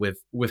 and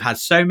we've had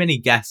so many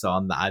guests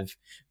on that I've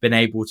been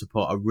able to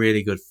put a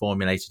really good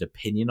formulated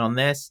opinion on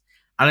this.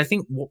 And I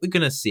think what we're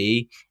going to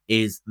see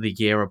is the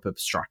gear up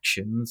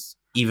abstractions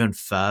even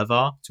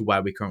further to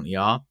where we currently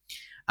are.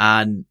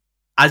 And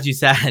as you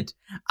said,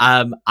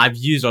 I've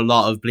used a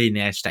lot of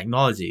bleeding edge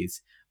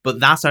technologies, but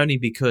that's only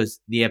because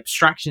the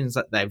abstractions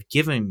that they've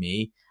given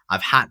me,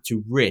 I've had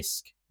to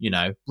risk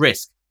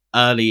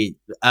early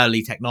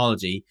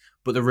technology,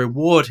 but the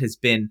reward has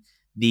been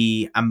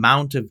the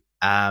amount of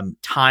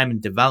time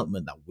and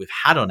development that we've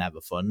had on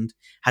Everfund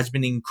has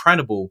been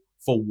incredible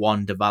for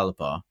one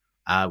developer.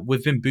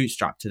 We've been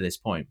bootstrapped to this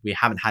point. We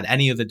haven't had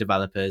any other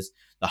developers.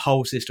 The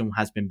whole system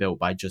has been built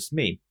by just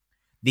me.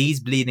 These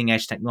bleeding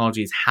edge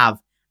technologies have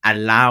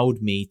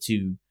allowed me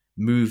to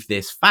move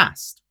this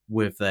fast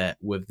with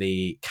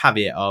the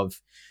caveat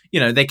of,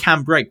 they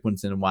can break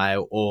once in a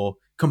while or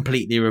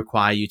completely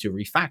require you to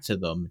refactor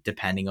them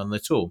depending on the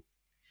tool.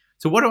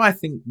 So what do I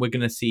think we're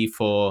going to see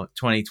for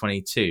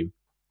 2022?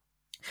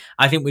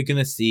 I think we're going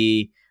to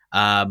see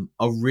a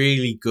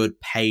really good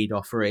paid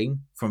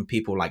offering from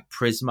people like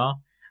Prisma,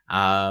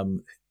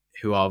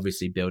 who are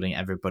obviously building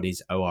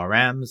everybody's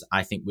ORMs.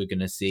 I think we're going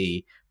to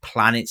see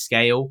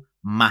PlanetScale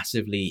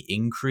massively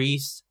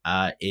increase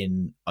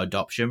in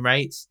adoption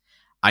rates.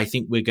 I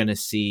think we're going to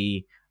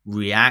see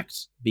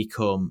React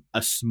become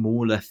a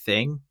smaller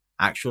thing,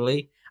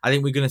 actually. I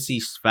think we're going to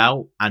see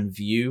Svelte and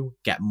Vue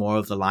get more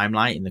of the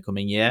limelight in the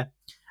coming year.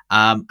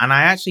 And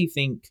I actually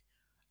think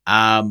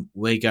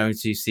we're going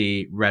to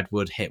see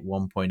Redwood hit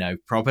 1.0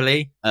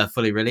 properly,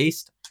 fully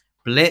released.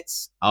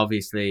 Blitz,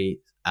 obviously,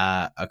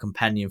 a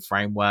companion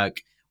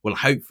framework, will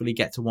hopefully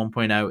get to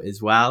 1.0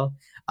 as well.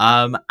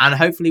 And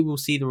hopefully we'll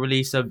see the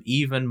release of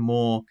even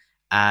more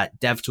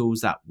dev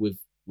tools that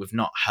we've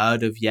not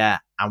heard of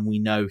yet. And we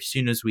know as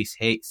soon as we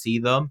see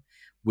them,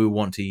 we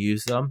want to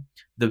use them.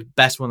 The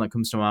best one that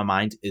comes to my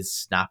mind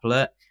is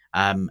Snaplet,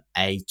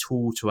 a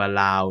tool to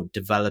allow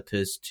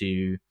developers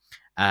to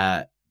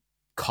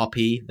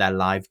copy their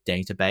live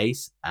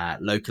database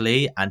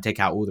locally and take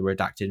out all the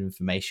redacted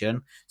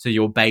information. So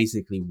you're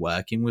basically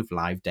working with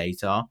live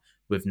data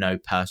with no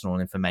personal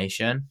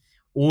information.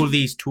 All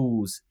these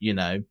tools,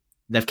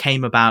 they've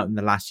came about in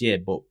the last year,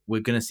 but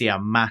we're going to see a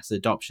mass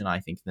adoption, I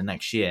think, in the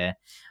next year.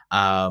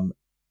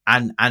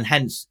 and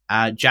hence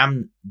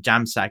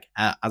Jamstack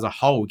as a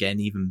whole getting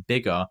even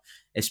bigger,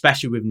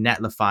 especially with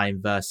Netlify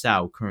and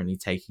Vercel currently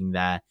taking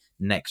their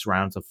next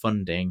rounds of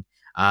funding,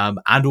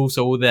 and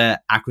also all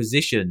the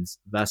acquisitions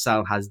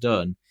Vercel has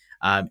done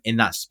in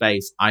that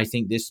space. I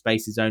think this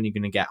space is only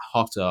going to get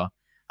hotter,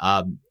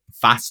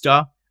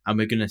 faster, and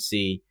we're going to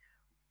see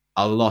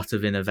a lot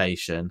of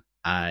innovation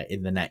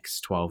in the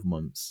next 12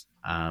 months.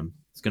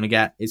 It's going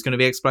to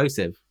be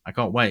explosive. I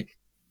can't wait.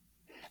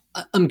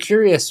 I'm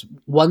curious,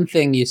 one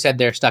thing you said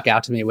there stuck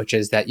out to me, which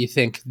is that you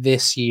think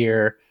this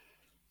year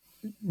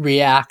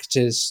React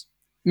is,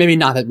 maybe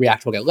not that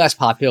React will get less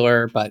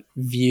popular, but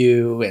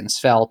Vue and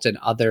Svelte and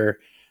other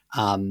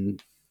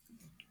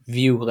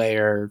Vue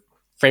layer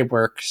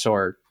frameworks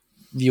or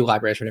Vue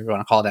libraries, whatever you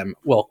want to call them,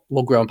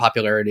 will grow in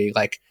popularity.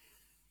 Like,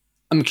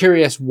 I'm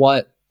curious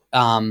what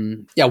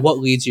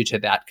leads you to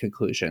that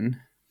conclusion?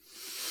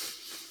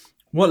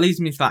 What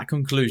leads me to that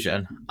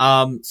conclusion?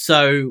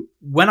 So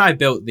when I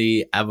built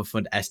the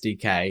Everfund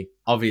SDK,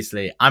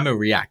 obviously I'm a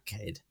React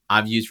kid.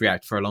 I've used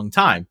React for a long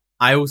time.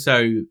 I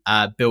also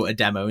built a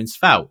demo in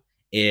Svelte,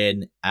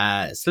 in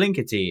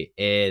Slinkity,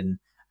 in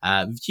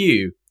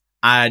Vue,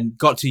 and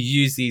got to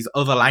use these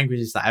other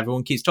languages that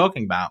everyone keeps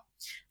talking about.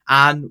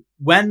 And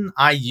when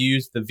I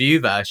used the Vue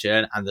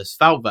version and the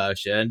Svelte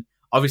version,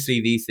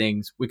 obviously these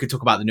things, we could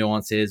talk about the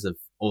nuances of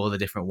all the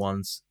different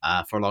ones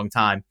for a long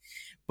time.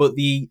 But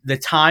the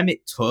time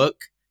it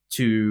took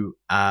to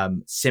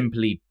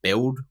simply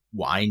build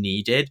what I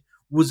needed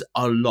was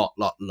a lot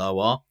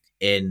lower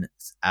in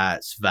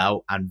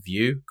Svelte and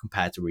Vue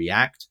compared to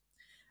React.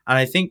 And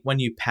I think when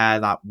you pair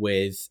that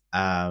with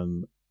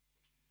an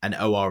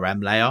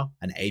ORM layer,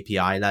 an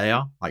API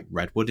layer, like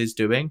Redwood is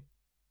doing,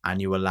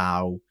 and you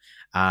allow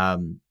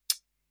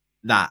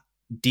that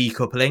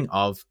decoupling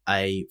of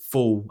a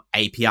full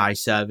API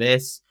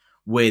service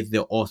with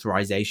the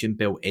authorization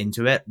built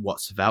into it, what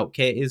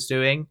SvelteKit is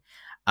doing,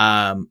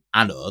 and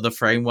other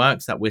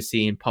frameworks that we're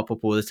seeing pop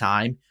up all the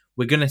time,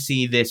 we're going to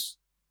see this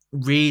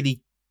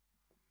really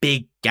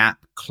big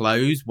gap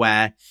close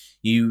where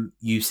you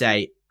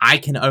say, I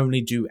can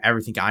only do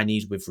everything I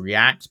need with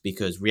React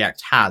because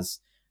React has,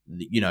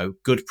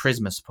 good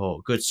Prisma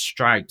support, good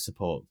Stripe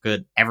support,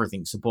 good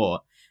everything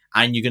support.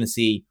 And you're going to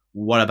see,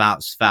 what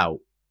about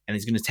Svelte? And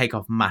it's going to take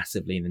off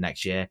massively in the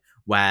next year,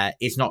 where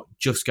it's not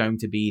just going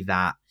to be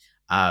that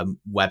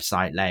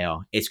website layer.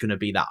 It's going to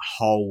be that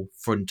whole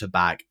front to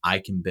back. I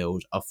can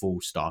build a full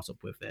startup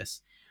with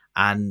this.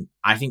 And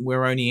I think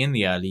we're only in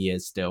the early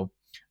years still.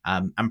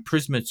 And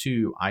Prisma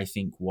 2, I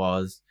think,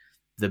 was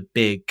the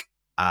big,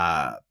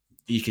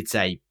 you could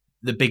say,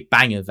 the big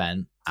bang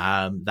event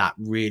that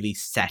really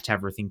set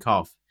everything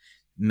off,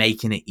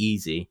 making it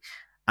easy.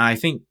 And I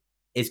think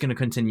it's going to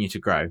continue to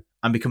grow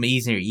and become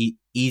easier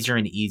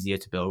and easier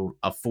to build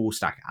a full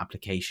stack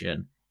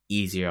application,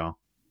 easier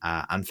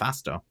and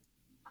faster.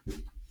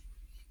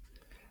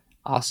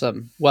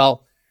 Awesome.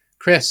 Well,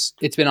 Chris,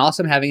 it's been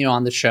awesome having you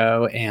on the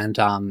show, and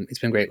it's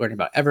been great learning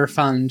about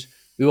Everfund.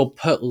 We will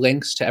put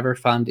links to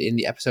Everfund in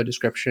the episode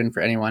description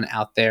for anyone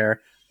out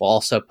there. We'll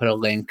also put a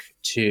link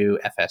to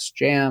FS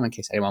Jam in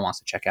case anyone wants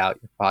to check out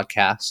your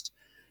podcast.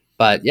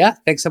 But yeah,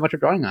 thanks so much for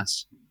joining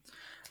us.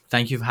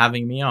 Thank you for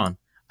having me on.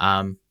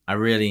 I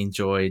really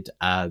enjoyed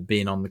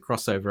being on the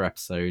crossover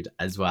episode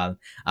as well.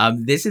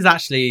 This is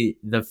actually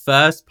the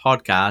first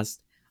podcast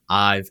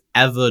I've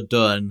ever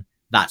done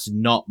that's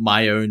not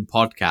my own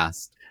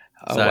podcast.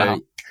 Oh, so wow.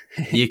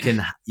 you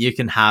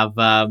can have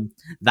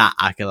that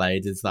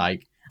accolade. It's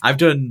like, I've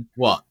done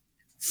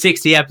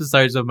 60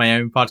 episodes of my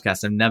own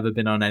podcast. I've never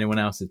been on anyone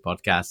else's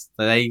podcast.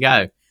 So there you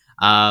go.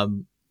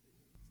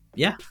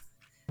 Yeah,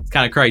 it's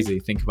kind of crazy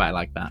to think about it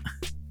like that.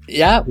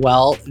 Yeah,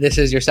 well, this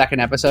is your second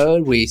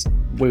episode. We'd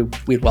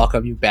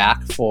welcome you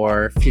back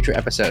for future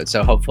episodes.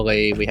 So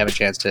hopefully we have a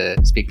chance to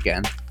speak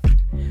again.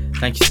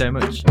 Thank you so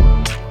much.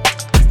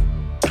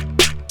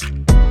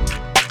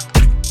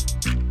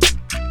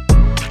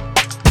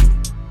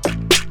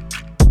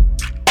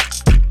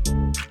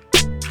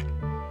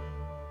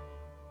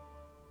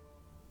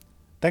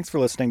 Thanks for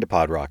listening to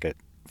PodRocket.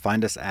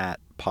 Find us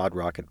at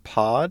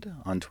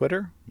PodRocketPod on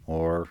Twitter,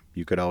 or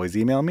you could always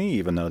email me,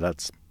 even though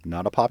that's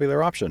not a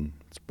popular option.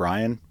 It's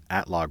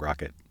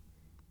Brian@LogRocket.